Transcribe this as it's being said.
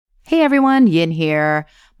Hey everyone, Yin here.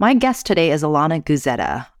 My guest today is Alana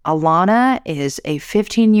Guzzetta. Alana is a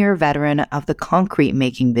 15-year veteran of the concrete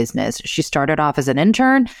making business. She started off as an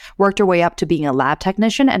intern, worked her way up to being a lab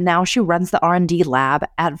technician, and now she runs the R&D lab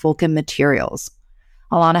at Vulcan Materials.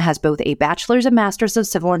 Alana has both a bachelor's and master's of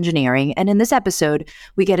civil engineering, and in this episode,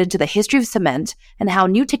 we get into the history of cement and how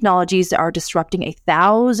new technologies are disrupting a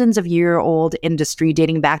thousands-of-year-old industry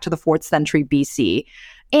dating back to the 4th century BC,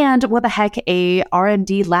 and what the heck a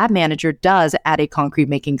R&D lab manager does at a concrete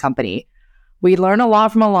making company. We learn a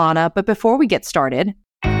lot from Alana, but before we get started...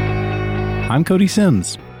 I'm Cody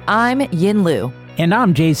Sims. I'm Yin Liu. And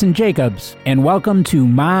I'm Jason Jacobs, and welcome to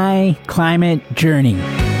My Climate Journey.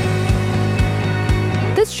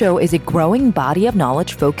 This show is a growing body of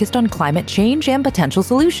knowledge focused on climate change and potential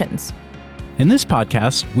solutions. In this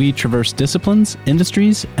podcast, we traverse disciplines,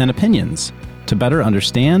 industries, and opinions to better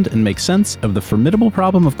understand and make sense of the formidable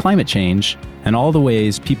problem of climate change and all the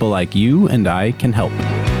ways people like you and I can help.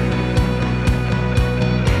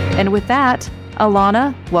 And with that,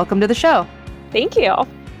 Alana, welcome to the show. Thank you.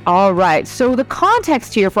 All right. So the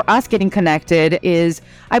context here for us getting connected is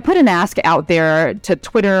I put an ask out there to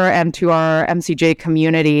Twitter and to our MCJ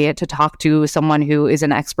community to talk to someone who is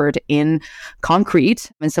an expert in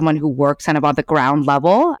concrete and someone who works kind of on the ground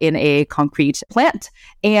level in a concrete plant.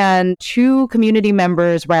 And two community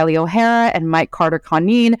members, Riley O'Hara and Mike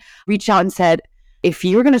Carter-Conine, reached out and said, if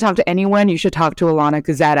you're going to talk to anyone, you should talk to Alana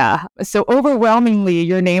Guzzetta. So overwhelmingly,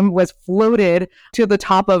 your name was floated to the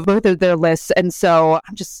top of both of their lists. And so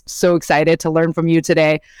I'm just so excited to learn from you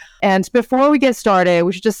today. And before we get started,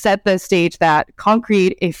 we should just set the stage that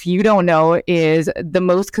concrete, if you don't know, is the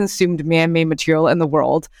most consumed man-made material in the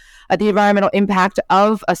world. The environmental impact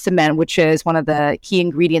of a cement, which is one of the key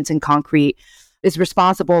ingredients in concrete, is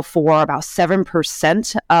responsible for about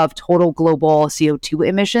 7% of total global CO2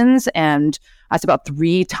 emissions, and that's about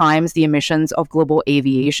 3 times the emissions of global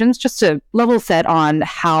aviation. Just to level set on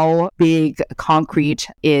how big concrete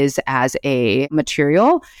is as a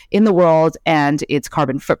material in the world and its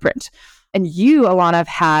carbon footprint. And you, Alana, have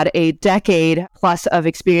had a decade plus of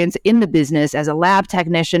experience in the business as a lab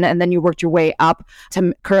technician, and then you worked your way up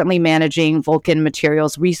to currently managing Vulcan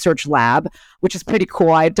Materials Research Lab, which is pretty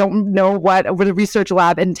cool. I don't know what the research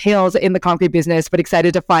lab entails in the concrete business, but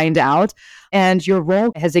excited to find out. And your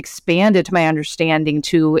role has expanded, to my understanding,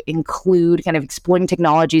 to include kind of exploring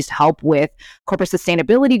technologies to help with corporate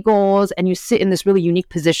sustainability goals. And you sit in this really unique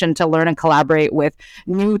position to learn and collaborate with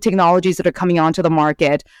new technologies that are coming onto the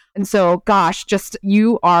market. And so, gosh, just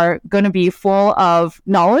you are going to be full of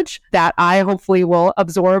knowledge that I hopefully will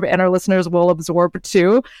absorb and our listeners will absorb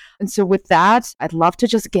too. And so with that, I'd love to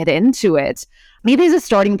just get into it. Maybe as a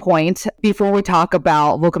starting point, before we talk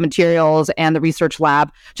about Vulcan Materials and the research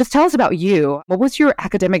lab, just tell us about you. What was your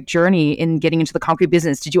academic journey in getting into the concrete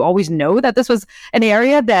business? Did you always know that this was an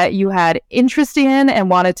area that you had interest in and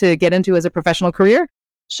wanted to get into as a professional career?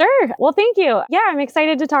 Sure. Well, thank you. Yeah, I'm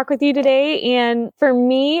excited to talk with you today. And for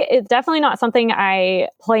me, it's definitely not something I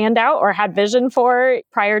planned out or had vision for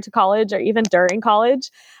prior to college or even during college.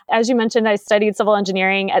 As you mentioned, I studied civil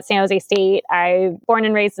engineering at San Jose State. I'm born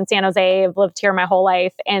and raised in San Jose. I've lived here my whole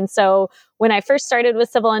life. And so when I first started with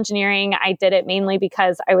civil engineering, I did it mainly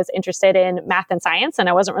because I was interested in math and science, and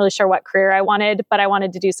I wasn't really sure what career I wanted, but I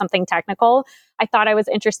wanted to do something technical. I thought I was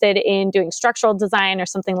interested in doing structural design or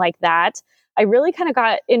something like that. I really kind of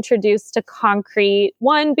got introduced to concrete,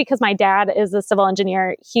 one, because my dad is a civil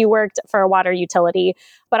engineer. He worked for a water utility,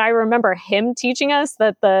 but I remember him teaching us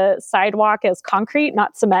that the sidewalk is concrete,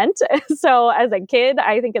 not cement. So as a kid,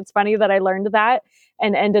 I think it's funny that I learned that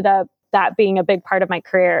and ended up that being a big part of my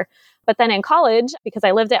career. But then in college, because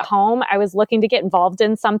I lived at home, I was looking to get involved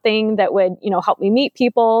in something that would, help me meet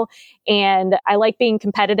people. And I like being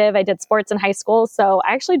competitive. I did sports in high school. So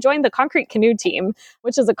I actually joined the concrete canoe team,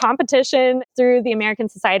 which is a competition through the American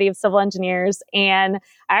Society of Civil Engineers. And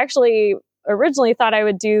I actually originally thought I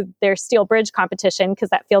would do their steel bridge competition because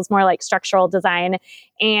that feels more like structural design.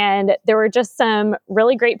 And there were just some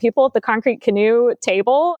really great people at the concrete canoe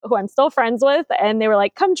table who I'm still friends with. And they were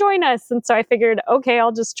like, come join us. And so I figured, okay,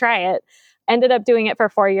 I'll just try it. Ended up doing it for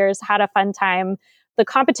 4 years, had a fun time. The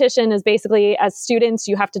competition is basically, as students,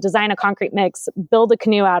 you have to design a concrete mix, build a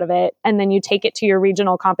canoe out of it, and then you take it to your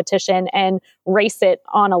regional competition and race it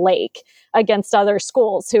on a lake against other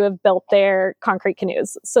schools who have built their concrete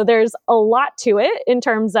canoes. So there's a lot to it in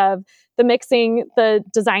terms of the mixing, the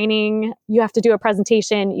designing. You have to do a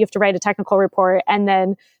presentation, you have to write a technical report, and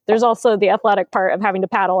then there's also the athletic part of having to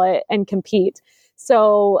paddle it and compete.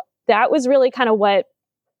 So that was really kind of what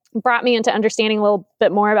brought me into understanding a little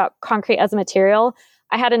bit more about concrete as a material.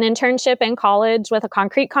 I had an internship in college with a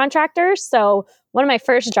concrete contractor. So one of my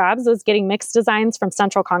first jobs was getting mixed designs from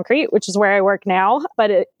Central Concrete, which is where I work now.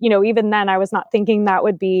 But even then I was not thinking that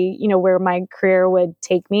would be, where my career would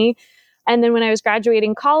take me. And then when I was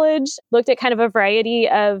graduating college, looked at kind of a variety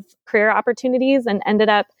of career opportunities and ended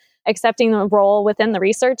up accepting the role within the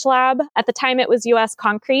research lab. At the time, it was U.S.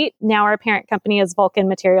 Concrete. Now our parent company is Vulcan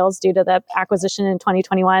Materials due to the acquisition in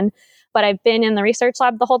 2021. But I've been in the research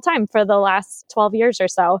lab the whole time for the last 12 years or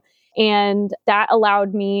so. And that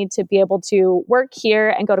allowed me to be able to work here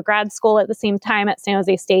and go to grad school at the same time at San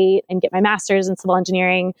Jose State and get my master's in civil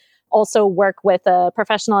engineering. Also work with a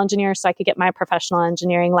professional engineer so I could get my professional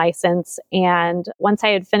engineering license. And once I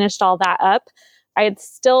had finished all that up, I had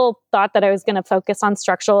still thought that I was going to focus on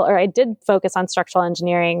I did focus on structural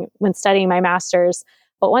engineering when studying my master's.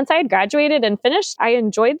 But once I had graduated and finished, I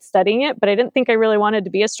enjoyed studying it, but I didn't think I really wanted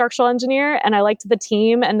to be a structural engineer. And I liked the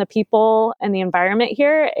team and the people and the environment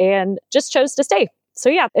here and just chose to stay. So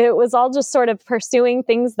yeah, it was all just sort of pursuing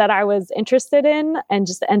things that I was interested in and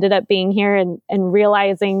just ended up being here and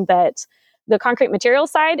realizing that the concrete material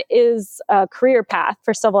side is a career path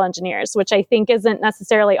for civil engineers, which I think isn't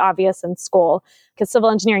necessarily obvious in school because civil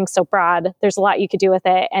engineering is so broad. There's a lot you could do with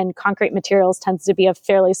it. And concrete materials tends to be a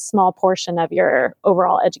fairly small portion of your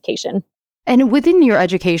overall education. And within your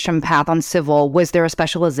education path on civil, was there a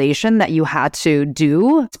specialization that you had to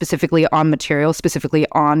do specifically on materials, specifically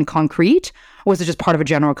on concrete? Or was it just part of a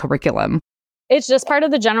general curriculum? It's just part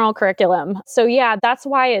of the general curriculum. So yeah, that's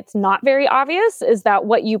why it's not very obvious is that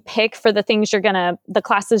what you pick for the things the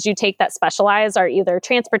classes you take that specialize are either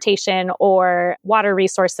transportation or water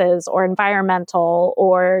resources or environmental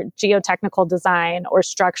or geotechnical design or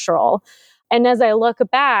structural. And as I look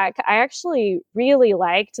back, I actually really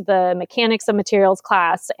liked the mechanics of materials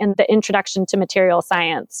class and the introduction to material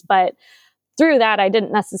science. But through that, I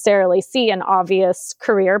didn't necessarily see an obvious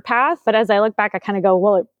career path. But as I look back, I kind of go,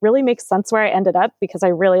 well, it really makes sense where I ended up because I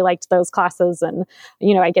really liked those classes. And,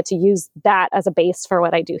 I get to use that as a base for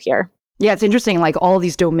what I do here. Yeah, it's interesting, like all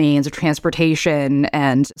these domains of transportation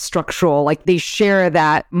and structural, like they share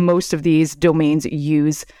that most of these domains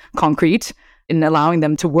use concrete in allowing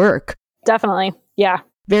them to work. Definitely. Yeah.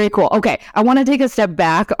 Very cool. Okay. I want to take a step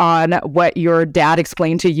back on what your dad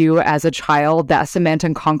explained to you as a child, that cement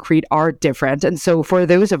and concrete are different. And so for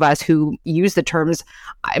those of us who use the terms,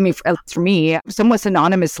 for me, somewhat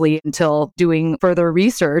synonymously until doing further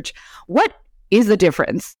research, what is the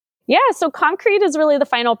difference? Yeah. So concrete is really the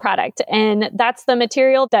final product. And that's the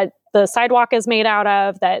material that the sidewalk is made out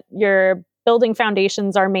of, that your building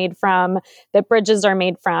foundations are made from, that bridges are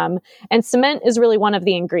made from. And cement is really one of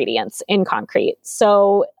the ingredients in concrete.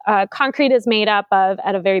 So concrete is made up of,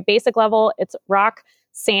 at a very basic level, it's rock,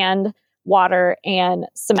 sand, water, and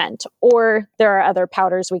cement. Or there are other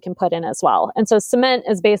powders we can put in as well. And so cement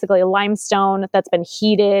is basically limestone that's been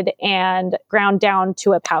heated and ground down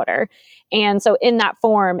to a powder. And so in that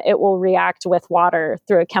form, it will react with water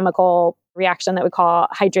through a chemical reaction that we call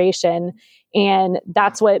hydration. And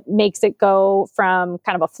that's what makes it go from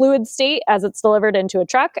kind of a fluid state as it's delivered into a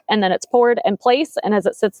truck, and then it's poured in place. And as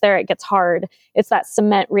it sits there, it gets hard. It's that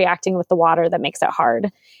cement reacting with the water that makes it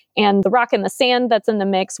hard. And the rock and the sand that's in the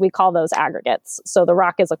mix, we call those aggregates. So the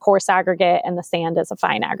rock is a coarse aggregate and the sand is a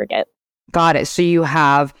fine aggregate. Got it. So you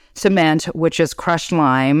have cement, which is crushed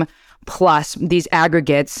lime, plus these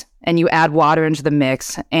aggregates, and you add water into the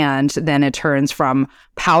mix, and then it turns from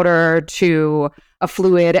powder to a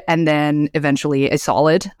fluid and then eventually a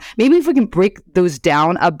solid. Maybe if we can break those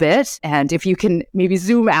down a bit, and if you can maybe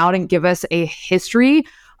zoom out and give us a history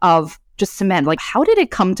of just cement. Like, how did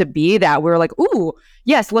it come to be that we're like, ooh,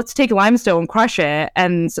 yes, let's take limestone, crush it,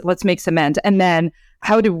 and let's make cement? And then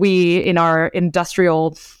how do we, in our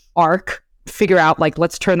industrial arc, figure out, like,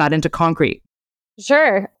 let's turn that into concrete?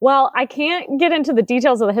 Sure. Well, I can't get into the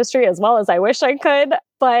details of the history as well as I wish I could,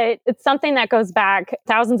 but it's something that goes back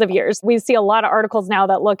thousands of years. We see a lot of articles now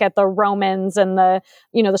that look at the Romans and the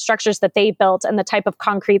structures that they built and the type of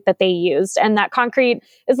concrete that they used. And that concrete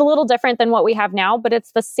is a little different than what we have now, but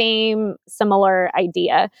it's the same similar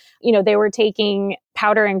idea. They were taking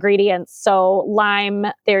powder ingredients. So lime,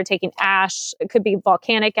 they were taking ash, it could be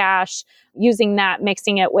volcanic ash, using that,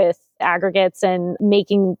 mixing it with aggregates and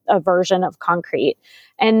making a version of concrete.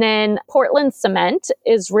 And then Portland cement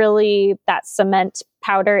is really that cement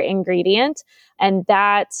powder ingredient. And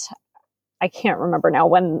that, I can't remember now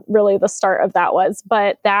when really the start of that was,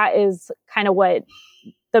 but that is kind of what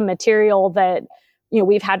the material that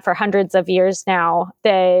we've had for hundreds of years now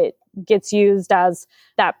that gets used as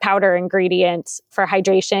that powder ingredient for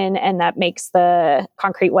hydration, and that makes the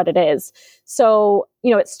concrete what it is. So,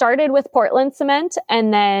 it started with Portland cement.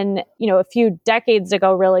 And then, a few decades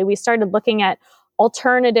ago, really, we started looking at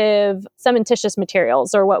alternative cementitious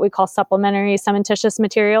materials, or what we call supplementary cementitious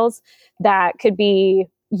materials, that could be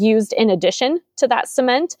used in addition to that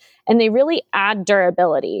cement. And they really add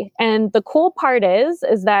durability. And the cool part is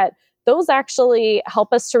that those actually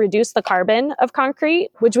help us to reduce the carbon of concrete,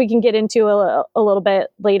 which we can get into a little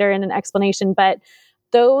bit later in an explanation. But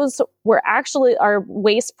those were actually our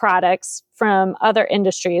waste products from other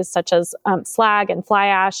industries, such as slag and fly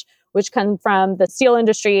ash, which come from the steel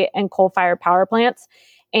industry and coal-fired power plants.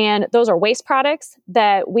 And those are waste products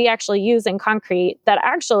that we actually use in concrete that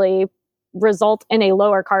actually result in a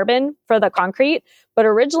lower carbon for the concrete. But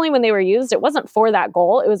originally when they were used, it wasn't for that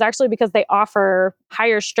goal. It was actually because they offer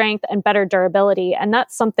higher strength and better durability. And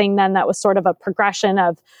that's something then that was sort of a progression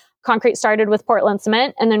of concrete. Started with Portland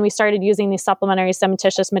cement, and then we started using these supplementary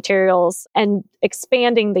cementitious materials, and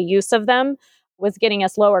expanding the use of them was getting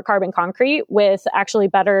us lower carbon concrete with actually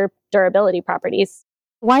better durability properties.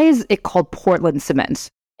 Why is it called Portland cement?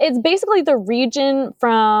 It's basically the region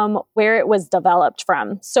from where it was developed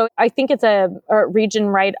from. So I think it's a region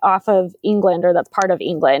right off of England, or that's part of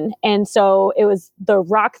England. And so it was the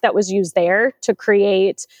rock that was used there to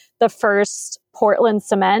create the first Portland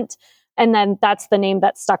cement. And then that's the name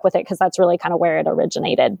that stuck with it, because that's really kind of where it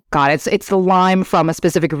originated. Got it. It's the lime from a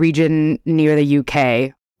specific region near the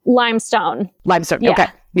UK. Limestone. Limestone. Okay.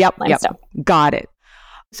 Yep. Limestone. Yep. Got it.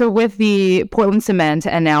 So with the Portland cement,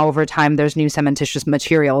 and now over time, there's new cementitious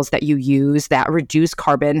materials that you use that reduce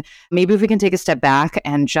carbon. Maybe if we can take a step back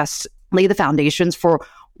and just lay the foundations for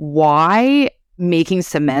why making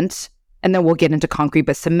cement, and then we'll get into concrete,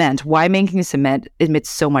 but cement, why making cement emits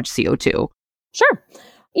so much CO2? Sure.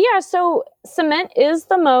 Yeah, so cement is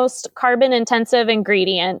the most carbon intensive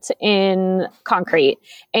ingredient in concrete.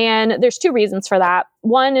 And there's two reasons for that.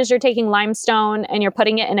 One is you're taking limestone and you're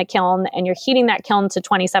putting it in a kiln, and you're heating that kiln to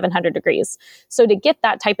 2,700 degrees. So to get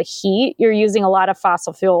that type of heat, you're using a lot of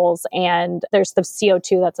fossil fuels, and there's the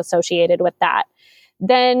CO2 that's associated with that.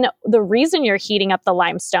 Then the reason you're heating up the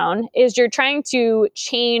limestone is you're trying to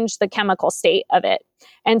change the chemical state of it.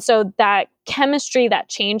 And so that chemistry that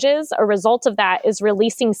changes, a result of that is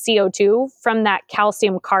releasing CO2 from that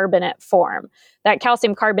calcium carbonate form. That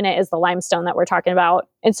calcium carbonate is the limestone that we're talking about.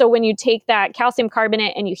 And so when you take that calcium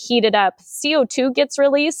carbonate and you heat it up, CO2 gets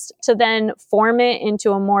released to then form it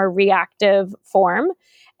into a more reactive form.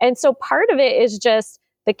 And so part of it is just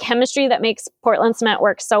the chemistry that makes Portland cement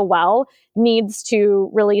work so well needs to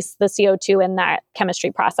release the CO2 in that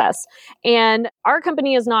chemistry process. And our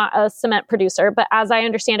company is not a cement producer, but as I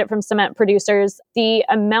understand it from cement producers, the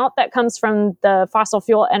amount that comes from the fossil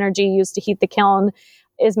fuel energy used to heat the kiln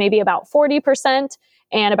is maybe about 40%,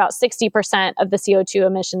 and about 60% of the CO2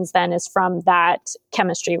 emissions then is from that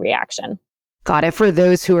chemistry reaction. Got it. For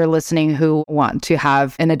those who are listening who want to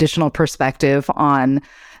have an additional perspective on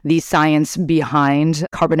the science behind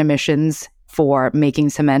carbon emissions for making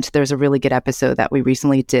cement, there's a really good episode that we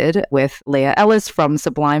recently did with Leah Ellis from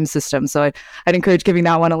Sublime Systems. So I'd encourage giving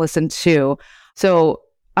that one a listen too. So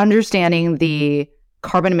understanding the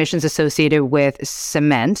carbon emissions associated with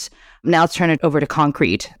cement, now let's turn it over to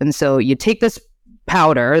concrete. And so you take this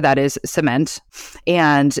powder that is cement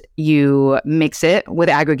and you mix it with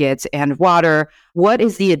aggregates and water. What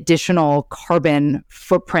is the additional carbon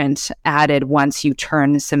footprint added once you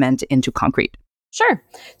turn cement into concrete? Sure.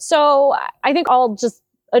 So I think I'll just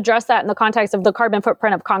address that in the context of the carbon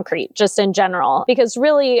footprint of concrete, just in general, because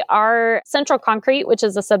really our Central Concrete, which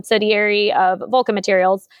is a subsidiary of Vulcan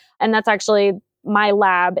Materials, and that's actually my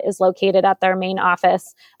lab is located at their main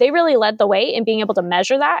office. They really led the way in being able to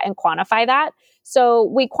measure that and quantify that. So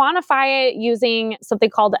we quantify it using something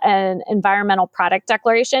called an environmental product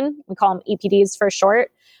declaration. We call them EPDs for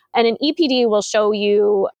short. And an EPD will show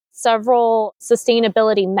you several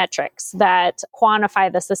sustainability metrics that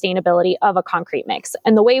quantify the sustainability of a concrete mix.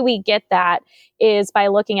 And the way we get that is by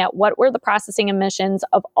looking at what were the processing emissions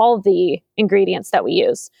of all the ingredients that we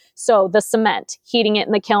use. So the cement, heating it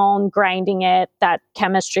in the kiln, grinding it, that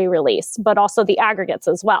chemistry release, but also the aggregates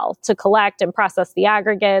as well, to collect and process the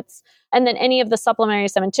aggregates. And then any of the supplementary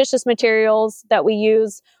cementitious materials that we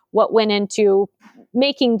use, what went into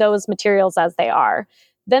making those materials as they are.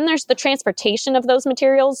 Then there's the transportation of those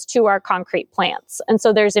materials to our concrete plants. And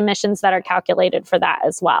so there's emissions that are calculated for that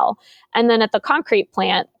as well. And then at the concrete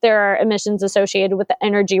plant, there are emissions associated with the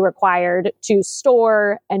energy required to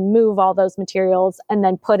store and move all those materials and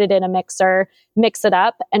then put it in a mixer, mix it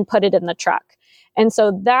up, and put it in the truck. And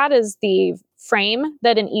so that is the frame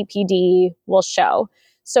that an EPD will show.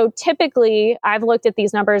 So typically, I've looked at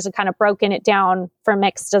these numbers and kind of broken it down for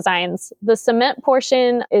mixed designs. The cement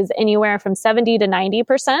portion is anywhere from 70 to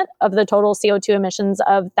 90% of the total CO2 emissions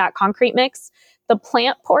of that concrete mix. The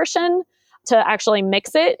plant portion, to actually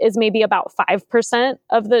mix it, is maybe about 5%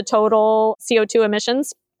 of the total CO2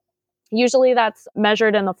 emissions. Usually that's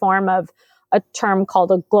measured in the form of a term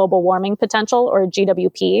called a global warming potential, or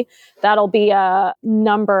GWP. That'll be a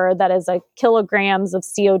number that is a kilograms of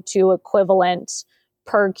CO2 equivalent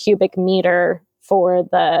per cubic meter for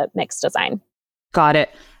the mixed design. Got it.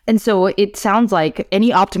 And so it sounds like any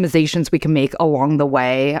optimizations we can make along the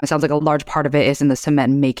way, it sounds like a large part of it is in the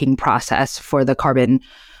cement making process for the carbon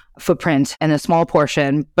footprint, and a small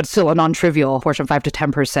portion, but still a non-trivial portion, 5 to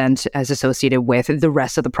 10% as associated with the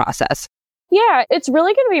rest of the process. Yeah, it's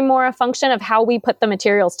really going to be more a function of how we put the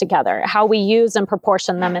materials together, how we use and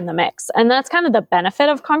proportion them in the mix. And that's kind of the benefit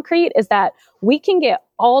of concrete, is that we can get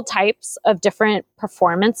all types of different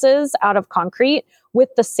performances out of concrete with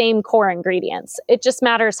the same core ingredients. It just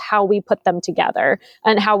matters how we put them together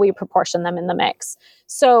and how we proportion them in the mix.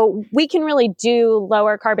 So we can really do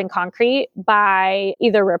lower carbon concrete by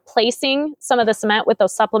either replacing some of the cement with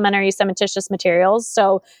those supplementary cementitious materials.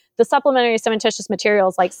 So the supplementary cementitious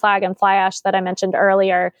materials like slag and fly ash that I mentioned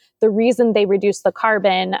earlier, the reason they reduce the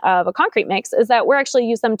carbon of a concrete mix is that we're actually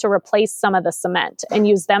use them to replace some of the cement and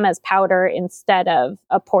use them as powder instead of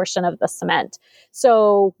a portion of the cement.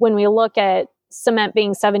 So when we look at cement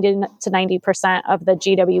being 70 to 90% of the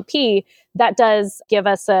GWP, that does give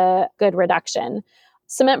us a good reduction.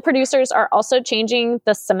 Cement producers are also changing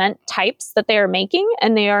the cement types that they are making,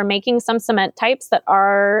 and they are making some cement types that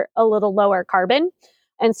are a little lower carbon.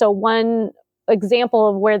 And so one example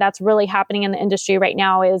of where that's really happening in the industry right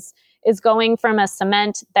now is going from a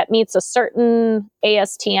cement that meets a certain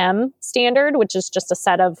ASTM standard, which is just a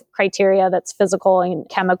set of criteria that's physical and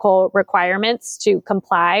chemical requirements to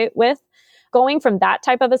comply with, going from that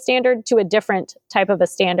type of a standard to a different type of a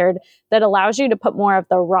standard that allows you to put more of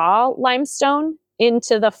the raw limestone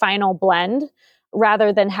into the final blend,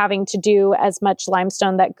 rather than having to do as much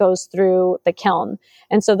limestone that goes through the kiln.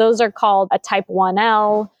 And so those are called a type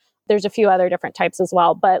 1L. There's a few other different types as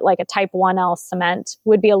well, but like a type 1L cement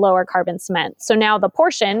would be a lower carbon cement. So now the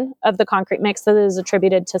portion of the concrete mix that is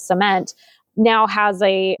attributed to cement now has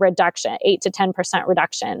a reduction, 8 to 10%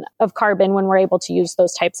 reduction of carbon when we're able to use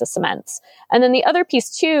those types of cements. And then the other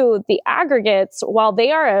piece too, the aggregates, while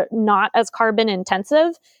they are not as carbon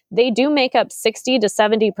intensive, they do make up 60 to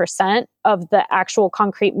 70% of the actual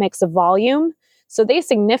concrete mix of volume. So they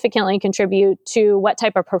significantly contribute to what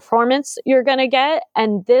type of performance you're going to get.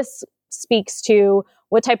 And this speaks to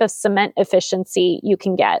what type of cement efficiency you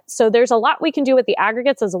can get. So there's a lot we can do with the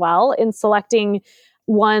aggregates as well in selecting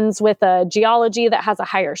ones with a geology that has a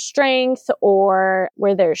higher strength, or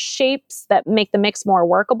where there's shapes that make the mix more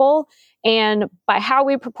workable. And by how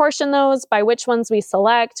we proportion those, by which ones we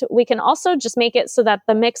select, we can also just make it so that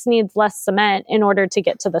the mix needs less cement in order to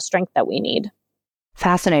get to the strength that we need.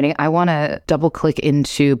 Fascinating. I want to double click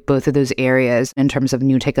into both of those areas in terms of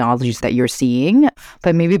new technologies that you're seeing.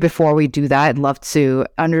 But maybe before we do that, I'd love to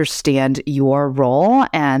understand your role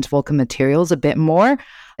and Vulcan Materials a bit more.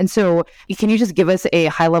 And so can you just give us a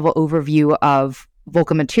high-level overview of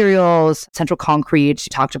Vulcan Materials, Central Concrete? You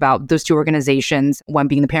talked about those two organizations, one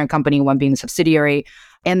being the parent company, one being the subsidiary.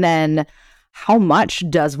 And then how much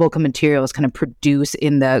does Vulcan Materials kind of produce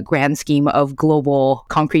in the grand scheme of global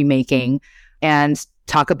concrete making? And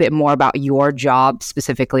talk a bit more about your job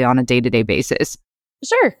specifically on a day-to-day basis.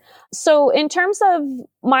 Sure. So in terms of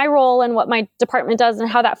my role and what my department does and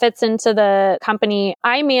how that fits into the company,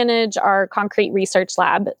 I manage our concrete research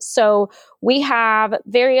lab. So we have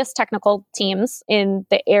various technical teams in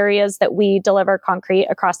the areas that we deliver concrete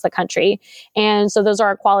across the country. And so those are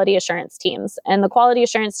our quality assurance teams. And the quality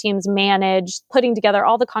assurance teams manage putting together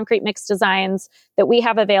all the concrete mix designs that we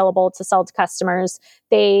have available to sell to customers.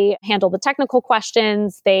 They handle the technical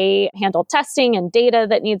questions. They handle testing and data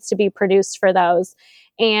that needs to be produced for those.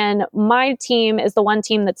 And my team is the one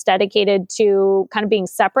team that's dedicated to kind of being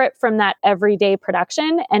separate from that everyday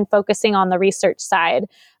production and focusing on the research side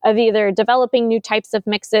of either developing new types of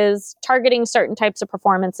mixes, targeting certain types of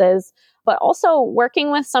performances, but also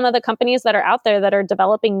working with some of the companies that are out there that are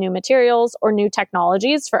developing new materials or new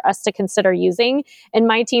technologies for us to consider using. And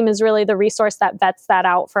my team is really the resource that vets that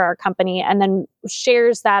out for our company and then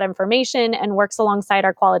shares that information and works alongside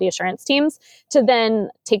our quality assurance teams to then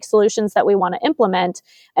take solutions that we want to implement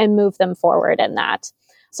and move them forward in that.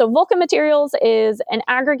 So Vulcan Materials is an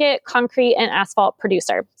aggregate, concrete, and asphalt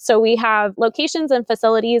producer. So we have locations and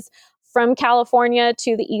facilities from California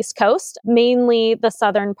to the East Coast, mainly the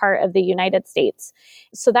southern part of the United States.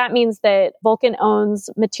 So that means that Vulcan owns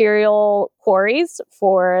material quarries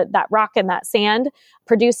for that rock and that sand,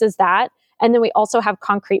 produces that. And then we also have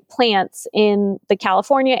concrete plants in the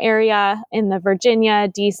California area, in the Virginia,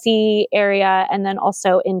 DC area, and then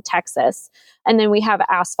also in Texas. And then we have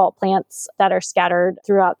asphalt plants that are scattered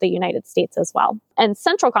throughout the United States as well. And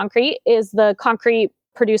Central Concrete is the concrete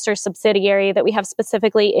producer subsidiary that we have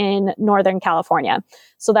specifically in Northern California.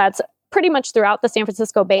 So that's pretty much throughout the San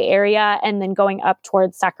Francisco Bay Area and then going up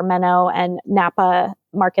towards Sacramento and Napa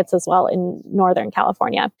markets as well in Northern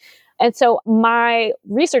California. And so my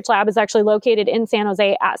research lab is actually located in San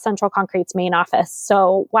Jose at Central Concrete's main office.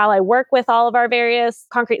 So while I work with all of our various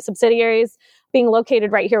concrete subsidiaries, being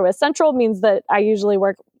located right here with Central means that I usually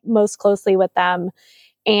work most closely with them.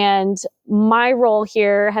 And my role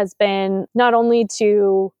here has been not only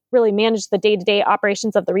to really manage the day-to-day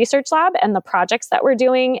operations of the research lab and the projects that we're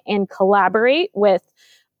doing and collaborate with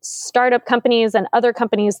startup companies and other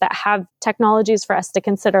companies that have technologies for us to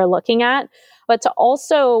consider looking at, but to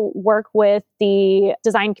also work with the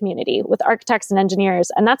design community, with architects and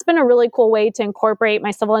engineers. And that's been a really cool way to incorporate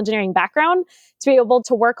my civil engineering background to be able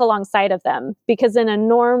to work alongside of them. Because in a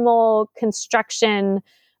normal construction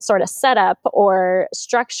sort of setup or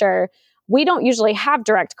structure, we don't usually have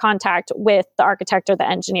direct contact with the architect or the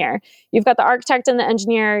engineer. You've got the architect and the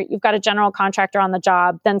engineer, you've got a general contractor on the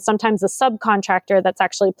job, then sometimes a subcontractor that's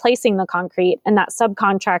actually placing the concrete, and that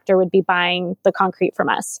subcontractor would be buying the concrete from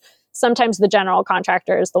us. Sometimes the general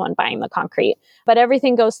contractor is the one buying the concrete, but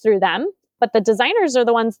everything goes through them. But the designers are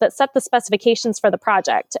the ones that set the specifications for the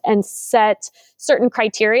project and set certain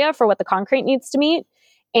criteria for what the concrete needs to meet.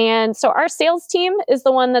 And so our sales team is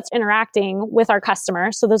the one that's interacting with our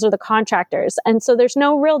customer. So those are the contractors. And so there's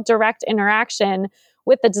no real direct interaction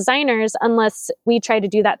with the designers unless we try to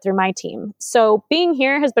do that through my team. So being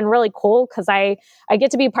here has been really cool because I get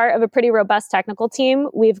to be part of a pretty robust technical team.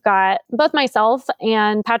 We've got both myself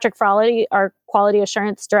and Patrick Frawley, our quality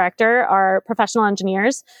assurance director, are professional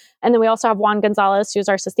engineers. And then we also have Juan Gonzalez, who's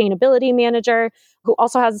our sustainability manager, who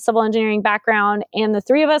also has a civil engineering background. And the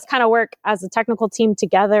three of us kind of work as a technical team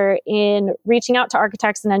together in reaching out to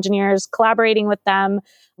architects and engineers, collaborating with them,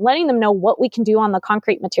 letting them know what we can do on the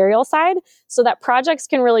concrete material side so that projects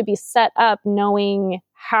can really be set up knowing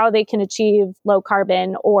how they can achieve low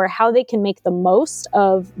carbon or how they can make the most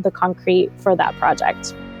of the concrete for that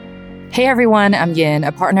project. Hey everyone, I'm Yin,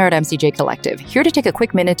 a partner at MCJ Collective, here to take a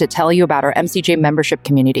quick minute to tell you about our MCJ membership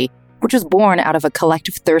community, which was born out of a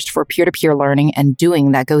collective thirst for peer-to-peer learning and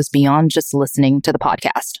doing that goes beyond just listening to the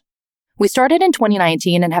podcast. We started in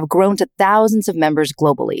 2019 and have grown to thousands of members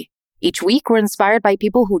globally. Each week, we're inspired by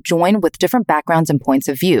people who join with different backgrounds and points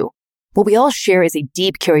of view. What we all share is a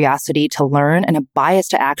deep curiosity to learn and a bias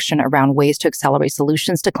to action around ways to accelerate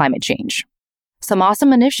solutions to climate change. Some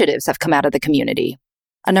awesome initiatives have come out of the community.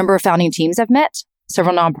 A number of founding teams have met,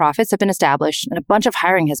 several nonprofits have been established, and a bunch of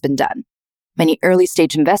hiring has been done. Many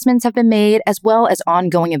early-stage investments have been made, as well as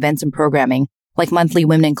ongoing events and programming, like monthly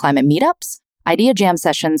Women in Climate meetups, idea jam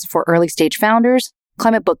sessions for early-stage founders,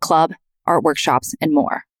 climate book club, art workshops, and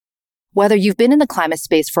more. Whether you've been in the climate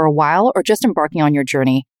space for a while or just embarking on your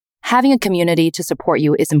journey, having a community to support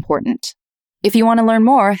you is important. If you want to learn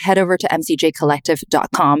more, head over to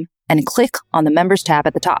mcjcollective.com and click on the Members tab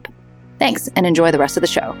at the top. Thanks, and enjoy the rest of the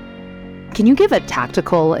show. Can you give a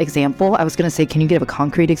tactical example? I was going to say, can you give a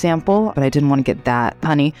concrete example? But I didn't want to get that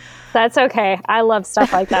punny. That's okay. I love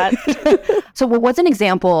stuff like that. So what's an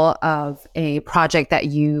example of a project that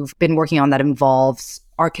you've been working on that involves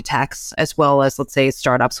architects as well as, let's say,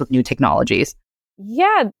 startups with new technologies?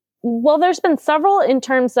 Yeah. Well, there's been several in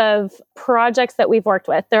terms of projects that we've worked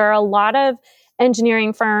with. There are a lot of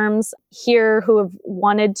engineering firms here who have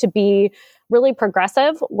wanted to be really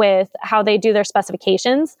progressive with how they do their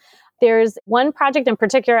specifications. There's one project in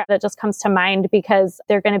particular that just comes to mind because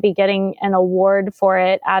they're going to be getting an award for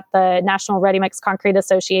it at the National Ready Mix Concrete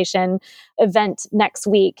Association event next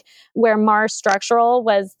week, where Mars Structural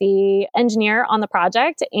was the engineer on the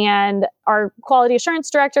project. And our quality assurance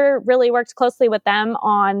director really worked closely with them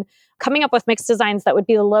on coming up with mix designs that would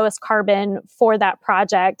be the lowest carbon for that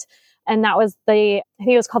project. And that was I think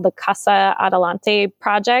it was called the Casa Adelante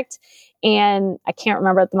project. And I can't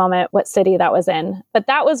remember at the moment what city that was in. But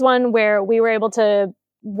that was one where we were able to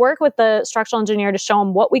work with the structural engineer to show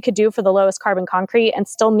them what we could do for the lowest carbon concrete and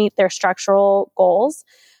still meet their structural goals.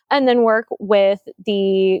 And then work with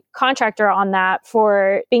the contractor on that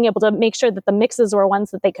for being able to make sure that the mixes were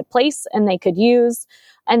ones that they could place and they could use.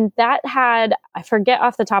 And that had, I forget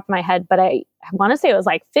off the top of my head, but I want to say it was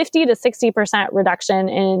like 50 to 60% reduction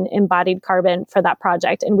in embodied carbon for that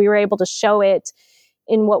project. And we were able to show it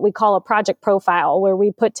in what we call a project profile, where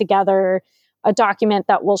we put together a document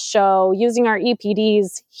that will show, using our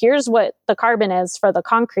EPDs, here's what the carbon is for the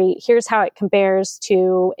concrete, here's how it compares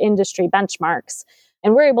to industry benchmarks.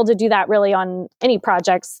 And we're able to do that really on any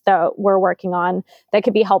projects that we're working on that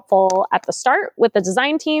could be helpful at the start with the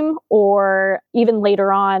design team or even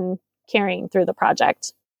later on carrying through the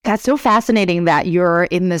project. That's so fascinating that you're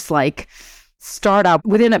in this like startup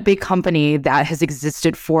within a big company that has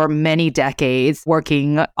existed for many decades,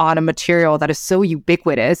 working on a material that is so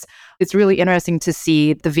ubiquitous. It's really interesting to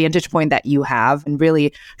see the vantage point that you have and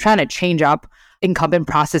really trying to change up incumbent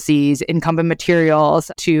processes, incumbent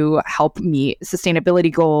materials to help meet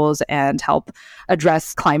sustainability goals and help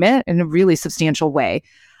address climate in a really substantial way.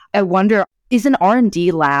 I wonder, is an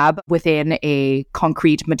R&D lab within a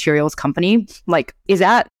concrete materials company, like, is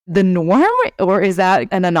that the norm or is that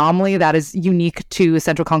an anomaly that is unique to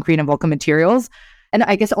Central Concrete and Vulcan Materials? And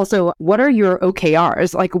I guess also, what are your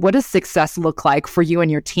OKRs? Like, what does success look like for you and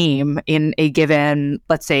your team in a given,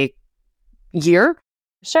 let's say, year?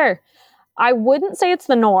 Sure. I wouldn't say it's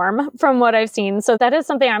the norm from what I've seen. So that is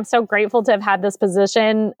something I'm so grateful to have had this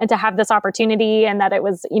position and to have this opportunity, and that it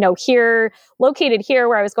was, here, located here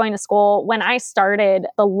where I was going to school. When I started,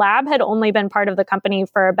 the lab had only been part of the company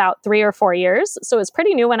for about 3 or 4 years. So it was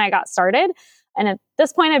pretty new when I got started. And at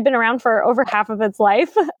this point, I've been around for over half of its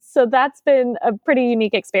life. So that's been a pretty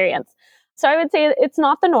unique experience. So I would say it's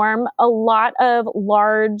not the norm. A lot of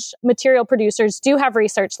large material producers do have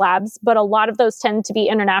research labs, but a lot of those tend to be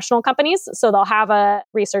international companies. So they'll have a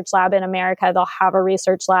research lab in America, they'll have a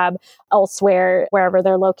research lab elsewhere, wherever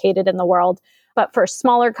they're located in the world. But for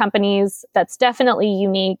smaller companies, that's definitely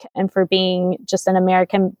unique. And for being just an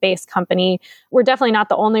American-based company, we're definitely not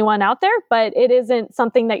the only one out there, but it isn't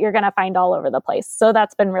something that you're going to find all over the place. So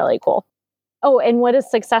that's been really cool. Oh, and what does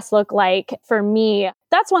success look like for me?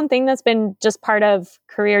 That's one thing that's been just part of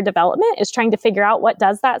career development, is trying to figure out what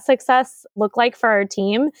does that success look like for our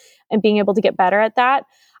team and being able to get better at that.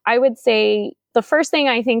 I would say the first thing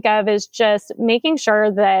I think of is just making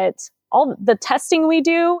sure that all the testing we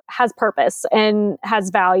do has purpose and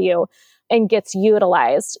has value and gets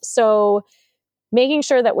utilized. So making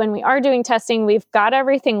sure that when we are doing testing, we've got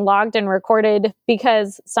everything logged and recorded,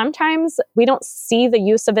 because sometimes we don't see the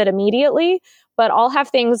use of it immediately, but I'll have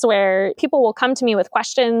things where people will come to me with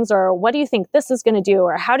questions, or what do you think this is going to do?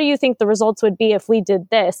 Or how do you think the results would be if we did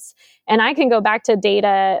this? And I can go back to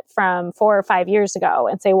data from 4 or 5 years ago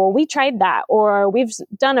and say, well, we tried that, or we've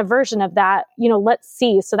done a version of that, let's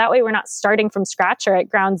see. So that way we're not starting from scratch or at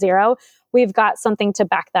ground zero. We've got something to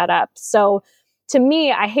back that up. So to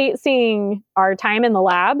me, I hate seeing our time in the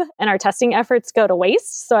lab and our testing efforts go to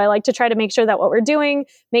waste. So I like to try to make sure that what we're doing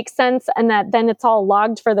makes sense, and that then it's all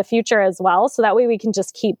logged for the future as well. So that way we can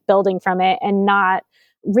just keep building from it and not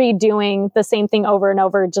redoing the same thing over and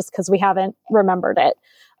over just because we haven't remembered it.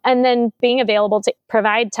 And then being available to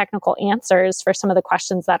provide technical answers for some of the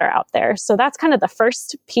questions that are out there. So that's kind of the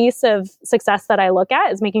first piece of success that I look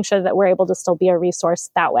at, is making sure that we're able to still be a resource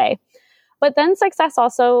that way. But then success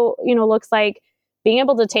also, looks like being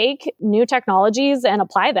able to take new technologies and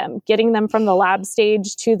apply them, getting them from the lab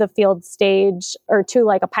stage to the field stage, or to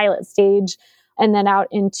like a pilot stage, and then out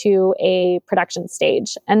into a production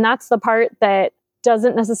stage. And that's the part that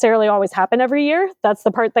doesn't necessarily always happen every year. That's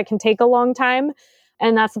the part that can take a long time.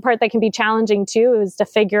 And that's the part that can be challenging too, is to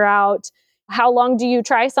figure out how long do you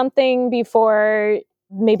try something before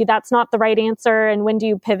maybe that's not the right answer, and when do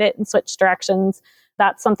you pivot and switch directions?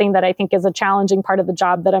 That's something that I think is a challenging part of the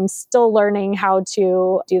job that I'm still learning how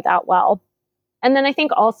to do that well. And then I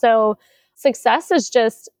think also success is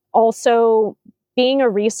just also being a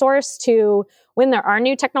resource to, when there are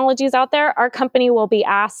new technologies out there, our company will be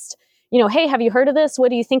asked, hey, have you heard of this? What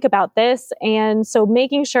do you think about this? And so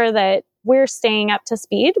making sure that we're staying up to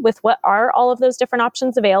speed with what are all of those different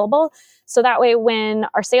options available. So that way, when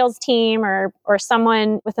our sales team or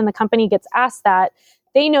someone within the company gets asked that,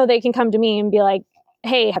 they know they can come to me and be like,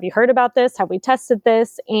 hey, have you heard about this? Have we tested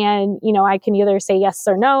this? And, I can either say yes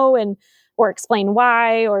or no, or explain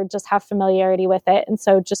why, or just have familiarity with it. And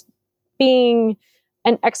so just being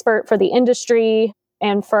an expert for the industry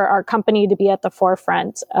and for our company to be at the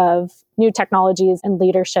forefront of new technologies and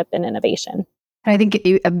leadership and innovation. I think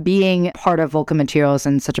being part of Vulcan Materials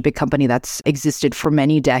and such a big company that's existed for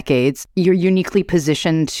many decades, you're uniquely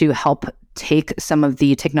positioned to help take some of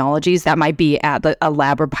the technologies that might be at a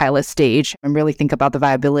lab or pilot stage and really think about the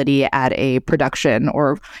viability at a production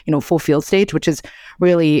or, full field stage, which is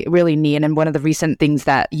really, really neat. And one of the recent things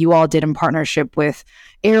that you all did in partnership with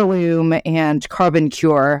Heirloom and Carbon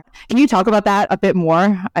Cure. Can you talk about that a bit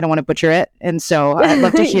more? I don't want to butcher it. And so I'd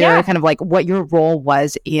love to hear kind of like what your role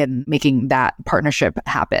was in making that partnership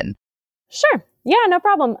happen. Sure. Yeah, no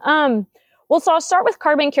problem. Well, so I'll start with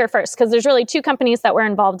Carbon Cure first, because there's really two companies that were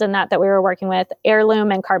involved in that we were working with,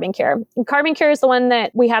 Heirloom and Carbon Cure. And Carbon Cure is the one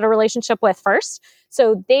that we had a relationship with first.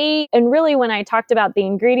 So and really when I talked about the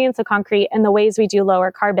ingredients of concrete and the ways we do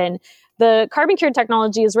lower carbon, the Carbon Cure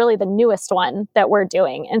technology is really the newest one that we're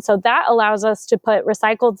doing. And so that allows us to put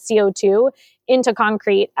recycled CO2 into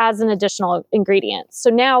concrete as an additional ingredient. So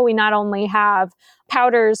now we not only have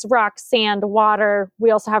powders, rock, sand, water,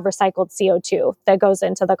 we also have recycled CO2 that goes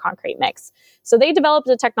into the concrete mix. So they developed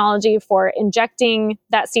a technology for injecting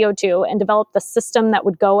that CO2 and developed the system that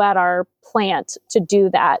would go at our plant to do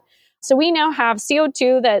that. So we now have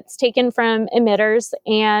CO2 that's taken from emitters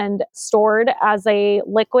and stored as a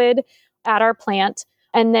liquid at our plant.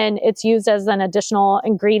 And then it's used as an additional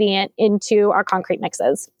ingredient into our concrete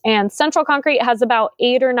mixes. And Central Concrete has about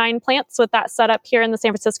 8 or 9 plants with that set up here in the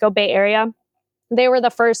San Francisco Bay Area. They were the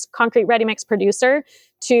first concrete ready mix producer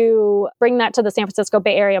to bring that to the San Francisco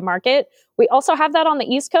Bay Area market. We also have that on the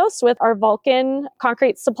East Coast with our Vulcan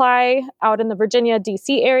concrete supply out in the Virginia,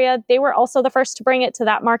 DC area. They were also the first to bring it to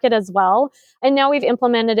that market as well. And now we've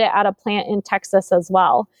implemented it at a plant in Texas as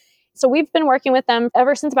well. So we've been working with them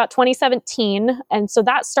ever since about 2017. And so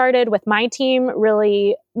that started with my team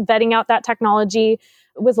really vetting out that technology.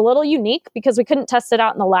 It was a little unique because we couldn't test it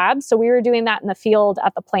out in the lab. So we were doing that in the field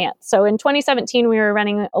at the plant. So in 2017, we were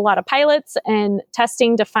running a lot of pilots and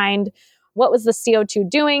testing to find what was the CO2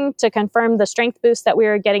 doing, to confirm the strength boost that we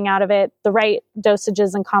were getting out of it, the right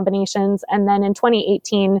dosages and combinations. And then in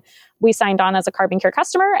 2018, we signed on as a Carbon Cure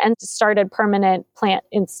customer and started permanent plant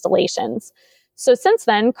installations. So since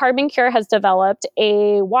then, Carbon Cure has developed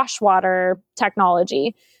a wash water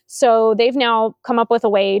technology. So they've now come up with a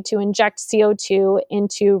way to inject CO2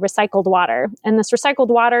 into recycled water. And this recycled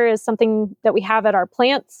water is something that we have at our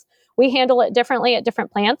plants. We handle it differently at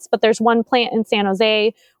different plants, but there's one plant in San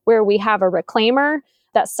Jose where we have a reclaimer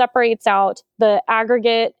that separates out the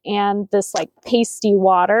aggregate and this like pasty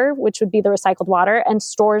water, which would be the recycled water, and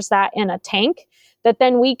stores that in a tank that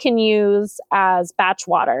then we can use as batch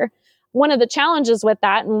water. One of the challenges with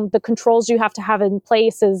that and the controls you have to have in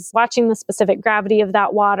place is watching the specific gravity of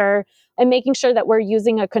that water and making sure that we're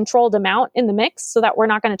using a controlled amount in the mix so that we're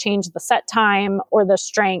not going to change the set time or the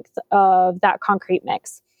strength of that concrete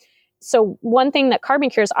mix. So one thing that Carbon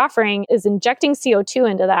Cure is offering is injecting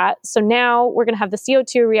CO2 into that. So now we're going to have the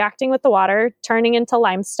CO2 reacting with the water, turning into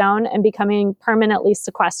limestone and becoming permanently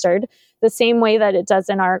sequestered, the same way that it does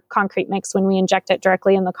in our concrete mix when we inject it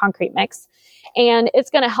directly in the concrete mix. And it's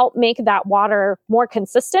going to help make that water more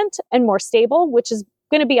consistent and more stable, which is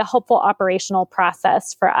going to be a helpful operational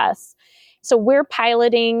process for us. So we're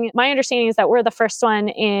piloting. My understanding is that we're the first one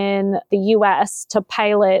in the US to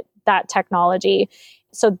pilot that technology.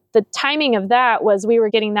 So the timing of that was we were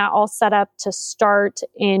getting that all set up to start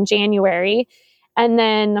in January. And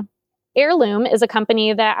then Heirloom is a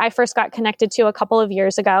company that I first got connected to a couple of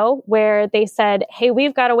years ago where they said, hey,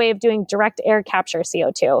 we've got a way of doing direct air capture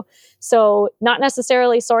CO2. So not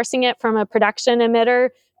necessarily sourcing it from a production emitter,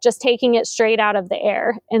 just taking it straight out of the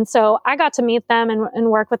air. And so I got to meet them and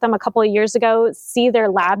work with them a couple of years ago, see their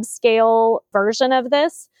lab scale version of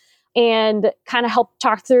this, and kind of help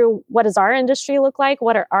talk through what does our industry look like?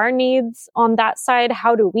 What are our needs on that side?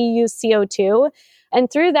 How do we use CO2? And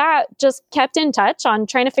through that, just kept in touch on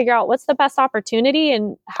trying to figure out what's the best opportunity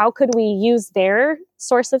and how could we use their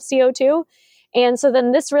source of CO2. And so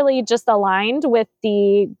then this really just aligned with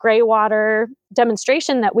the gray water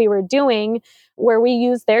demonstration that we were doing, where we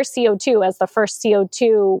used their CO2 as the first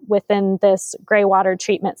CO2 within this gray water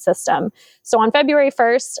treatment system. So on February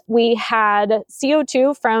 1st, we had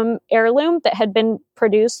CO2 from Heirloom that had been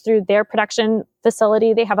produced through their production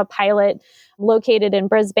facility. They have a pilot located in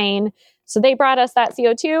Brisbane. So they brought us that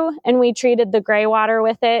CO2 and we treated the gray water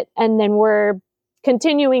with it. And then we're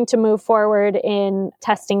continuing to move forward in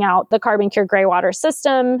testing out the Carbon Cure gray water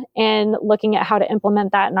system and looking at how to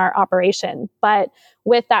implement that in our operation. But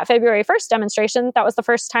with that February 1st demonstration, that was the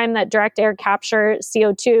first time that direct air capture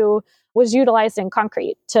CO2 was utilized in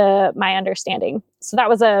concrete, to my understanding. So that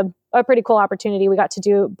was a pretty cool opportunity. We got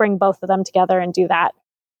to bring both of them together and do that.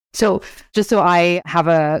 So just so I have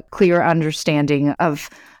a clear understanding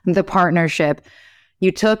of the partnership,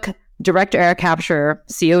 you took direct air capture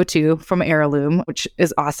CO2 from Heirloom, which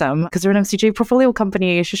is awesome because they're an MCJ portfolio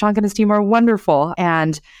company. Shashank and his team are wonderful.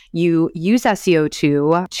 And you use that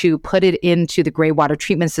CO2 to put it into the gray water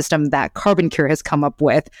treatment system that Carbon Cure has come up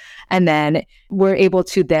with. And then we're able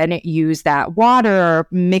to then use that water,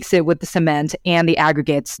 mix it with the cement and the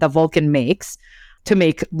aggregates that Vulcan makes to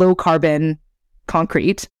make low carbon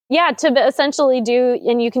concrete. Yeah, to essentially do,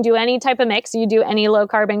 and you can do any type of mix. You do any low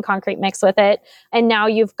carbon concrete mix with it. And now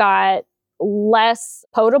you've got less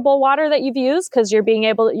potable water that you've used because you're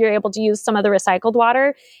able to use some of the recycled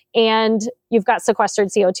water, and you've got sequestered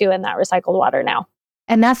CO2 in that recycled water now.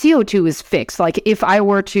 And that CO2 is fixed. Like if I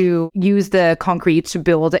were to use the concrete to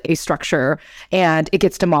build a structure and it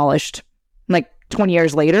gets demolished like 20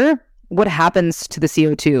 years later, what happens to the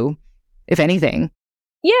CO2, if anything?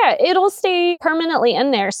 Yeah, it'll stay permanently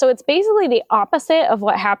in there. So it's basically the opposite of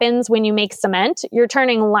what happens when you make cement. You're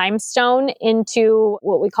turning limestone into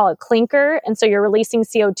what we call a clinker. And so you're releasing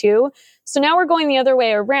CO2. So now we're going the other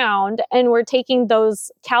way around and we're taking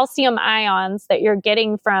those calcium ions that you're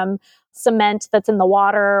getting from cement that's in the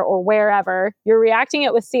water or wherever, you're reacting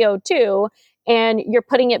it with CO2 and you're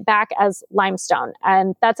putting it back as limestone.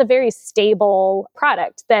 And that's a very stable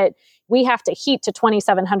product that we have to heat to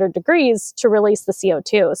 2,700 degrees to release the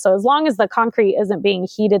CO2. So as long as the concrete isn't being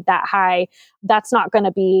heated that high, that's not going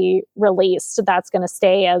to be released. That's going to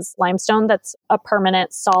stay as limestone. That's a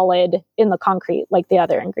permanent solid in the concrete like the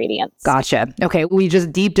other ingredients. Gotcha. Okay. We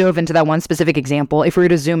just deep dove into that one specific example. If we were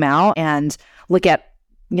to zoom out and look at,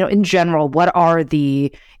 in general, what are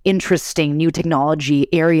the interesting new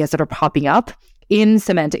technology areas that are popping up in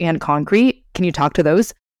cement and concrete? Can you talk to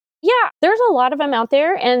those? Yeah, there's a lot of them out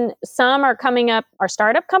there, and some are coming up are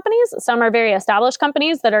startup companies. Some are very established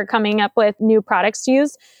companies that are coming up with new products to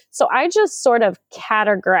use. So I just sort of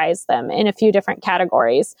categorize them in a few different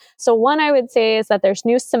categories. So one I would say is that there's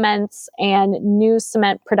new cements and new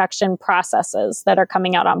cement production processes that are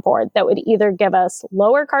coming out on board that would either give us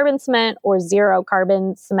lower carbon cement or zero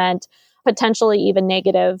carbon cement, potentially even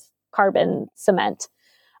negative carbon cement.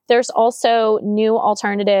 There's also new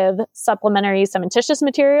alternative supplementary cementitious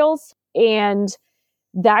materials. And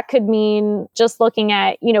that could mean just looking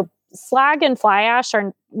at, slag and fly ash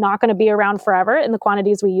are not going to be around forever in the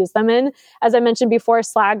quantities we use them in. As I mentioned before,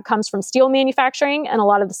 slag comes from steel manufacturing, and a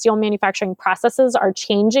lot of the steel manufacturing processes are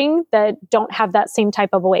changing that don't have that same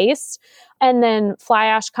type of waste. And then fly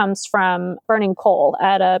ash comes from burning coal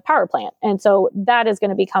at a power plant. And so that is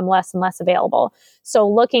going to become less and less available. So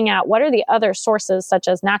looking at what are the other sources such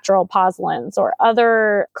as natural pozzolans or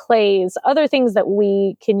other clays, other things that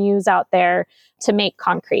we can use out there to make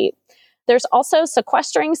concrete. There's also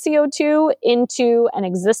sequestering CO2 into an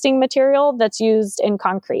existing material that's used in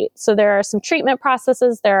concrete. So there are some treatment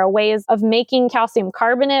processes. There are ways of making calcium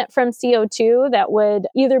carbonate from CO2 that would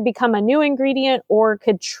either become a new ingredient or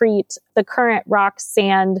could treat the current rock,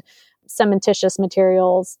 sand, cementitious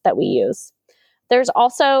materials that we use. There's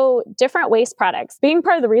also different waste products. Being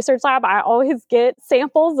part of the research lab, I always get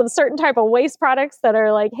samples of certain type of waste products that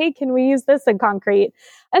are like, hey, can we use this in concrete?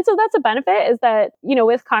 And so that's a benefit is that,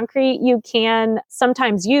 with concrete, you can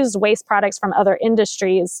sometimes use waste products from other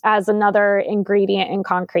industries as another ingredient in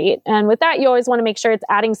concrete. And with that, you always want to make sure it's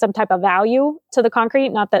adding some type of value to the concrete,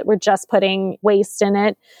 not that we're just putting waste in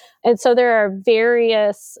it. And so there are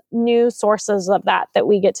various new sources of that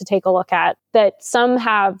we get to take a look at, that some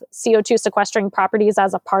have CO2 sequestering properties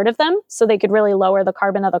as a part of them. So they could really lower the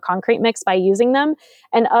carbon of the concrete mix by using them.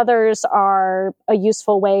 And others are a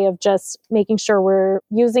useful way of just making sure we're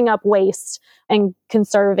using up waste and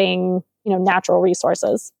conserving, natural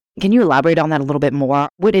resources. Can you elaborate on that a little bit more?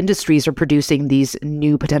 What industries are producing these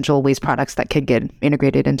new potential waste products that could get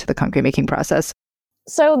integrated into the concrete making process?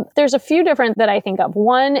 So there's a few different that I think of.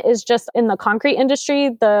 One is just in the concrete industry,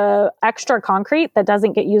 the extra concrete that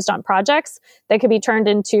doesn't get used on projects that could be turned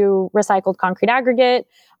into recycled concrete aggregate.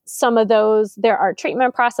 Some of those, there are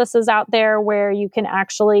treatment processes out there where you can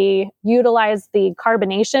actually utilize the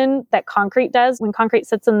carbonation that concrete does. When concrete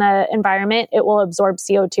sits in the environment, it will absorb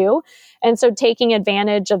CO2. And so taking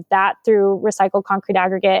advantage of that through recycled concrete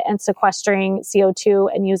aggregate and sequestering CO2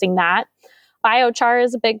 and using that. Biochar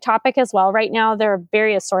is a big topic as well. Right now, there are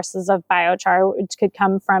various sources of biochar, which could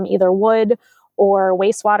come from either wood or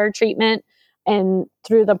wastewater treatment. And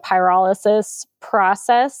through the pyrolysis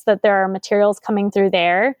process, that there are materials coming through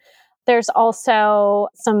there. There's also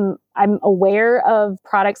I'm aware of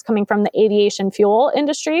products coming from the aviation fuel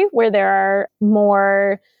industry where there are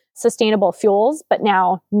more sustainable fuels, but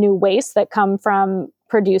now new wastes that come from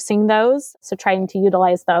producing those. So trying to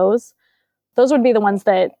utilize those. Those would be the ones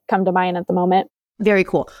that come to mind at the moment. Very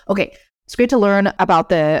cool. Okay. It's great to learn about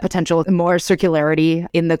the potential more circularity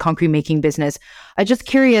in the concrete making business. I'm just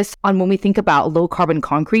curious on when we think about low carbon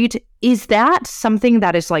concrete, is that something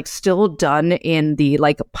that is like still done in the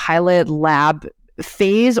like pilot lab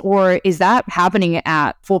phase, or is that happening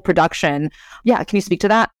at full production? Yeah, can you speak to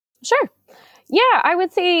that? Sure. Yeah, I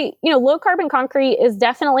would say, low carbon concrete is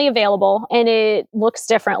definitely available, and it looks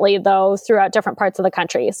differently though throughout different parts of the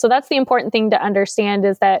country. So that's the important thing to understand,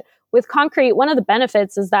 is that with concrete, one of the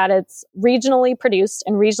benefits is that it's regionally produced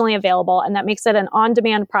and regionally available, and that makes it an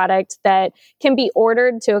on-demand product that can be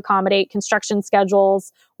ordered to accommodate construction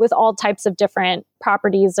schedules with all types of different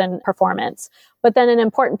properties and performance. But then an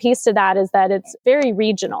important piece to that is that it's very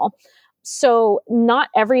regional. So not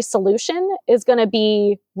every solution is going to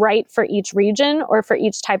be right for each region or for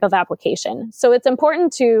each type of application. So it's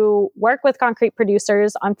important to work with concrete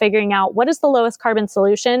producers on figuring out what is the lowest carbon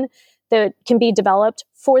solution that can be developed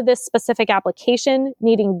for this specific application,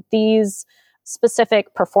 needing these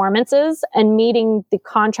specific performances and meeting the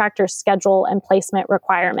contractor's schedule and placement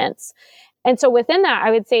requirements. And so within that,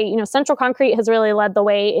 I would say, Central Concrete has really led the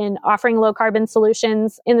way in offering low carbon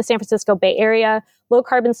solutions in the San Francisco Bay Area. Low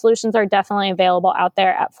carbon solutions are definitely available out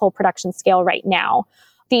there at full production scale right now.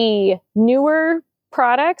 The newer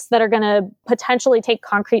products that are going to potentially take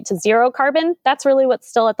concrete to zero carbon, that's really what's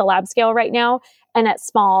still at the lab scale right now and at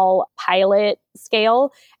small pilot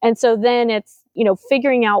scale. And so then it's,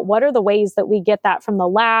 figuring out what are the ways that we get that from the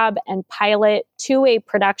lab and pilot to a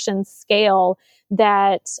production scale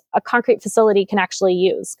that a concrete facility can actually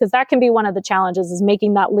use. Because that can be one of the challenges, is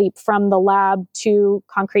making that leap from the lab to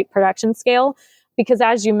concrete production scale. Because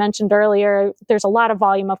as you mentioned earlier, there's a lot of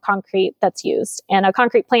volume of concrete that's used. And a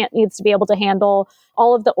concrete plant needs to be able to handle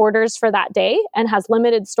all of the orders for that day and has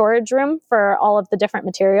limited storage room for all of the different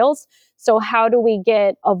materials. So how do we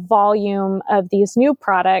get a volume of these new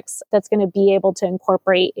products that's going to be able to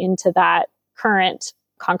incorporate into that current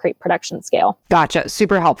concrete production scale? Gotcha.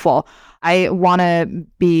 Super helpful. I want to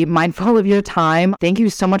be mindful of your time. Thank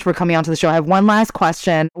you so much for coming onto the show. I have one last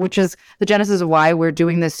question, which is the genesis of why we're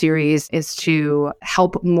doing this series is to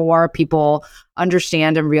help more people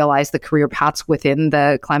understand and realize the career paths within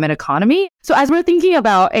the climate economy. So as we're thinking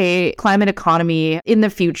about a climate economy in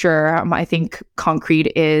the future, I think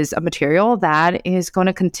concrete is a material that is going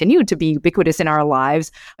to continue to be ubiquitous in our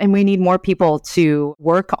lives. And we need more people to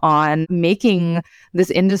work on making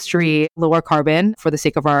this industry lower carbon for the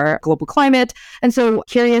sake of our global climate. And so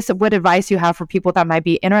curious what advice you have for people that might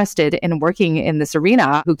be interested in working in this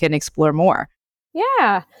arena who can explore more.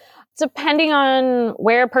 Yeah. Depending on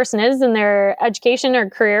where a person is in their education or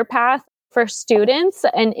career path, for students,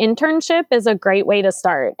 an internship is a great way to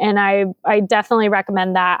start. And I definitely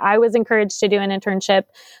recommend that. I was encouraged to do an internship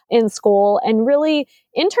in school, and really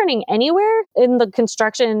interning anywhere in the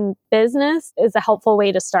construction business is a helpful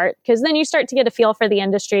way to start, because then you start to get a feel for the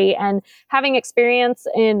industry, and having experience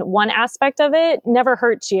in one aspect of it never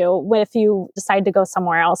hurts you if you decide to go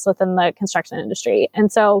somewhere else within the construction industry.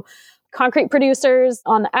 And so concrete producers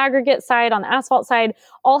on the aggregate side, on the asphalt side,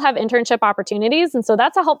 all have internship opportunities. And so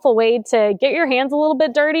that's a helpful way to get your hands a little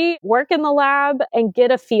bit dirty, work in the lab, and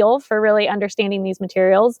get a feel for really understanding these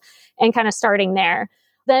materials and kind of starting there.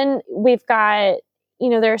 Then we've got,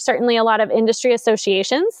 there are certainly a lot of industry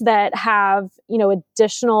associations that have,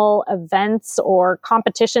 additional events or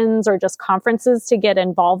competitions or just conferences to get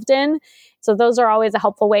involved in. So those are always a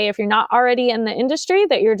helpful way if you're not already in the industry,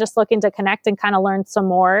 that you're just looking to connect and kind of learn some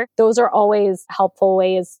more. Those are always helpful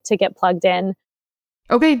ways to get plugged in.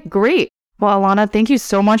 Okay, great. Well, Alana, thank you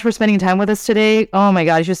so much for spending time with us today. Oh my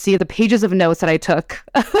God, you should see the pages of notes that I took.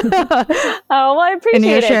 Oh, well, I appreciate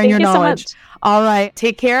it. Sharing Thank your you knowledge. so much. All right,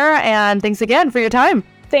 take care, and thanks again for your time.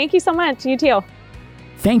 Thank you so much. You too.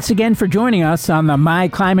 Thanks again for joining us on the My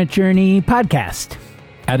Climate Journey podcast.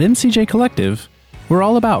 At MCJ Collective, we're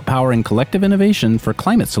all about powering collective innovation for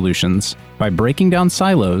climate solutions by breaking down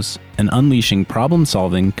silos and unleashing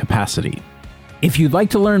problem-solving capacity. If you'd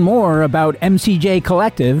like to learn more about MCJ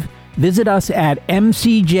Collective, visit us at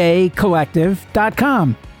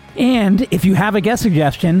mcjcollective.com. And if you have a guest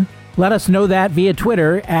suggestion, let us know that via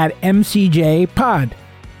Twitter at MCJPod.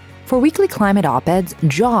 For weekly climate op-eds,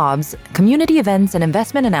 jobs, community events, and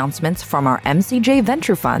investment announcements from our MCJ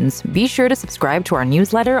Venture Funds, be sure to subscribe to our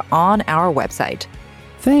newsletter on our website.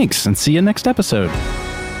 Thanks, and see you next episode.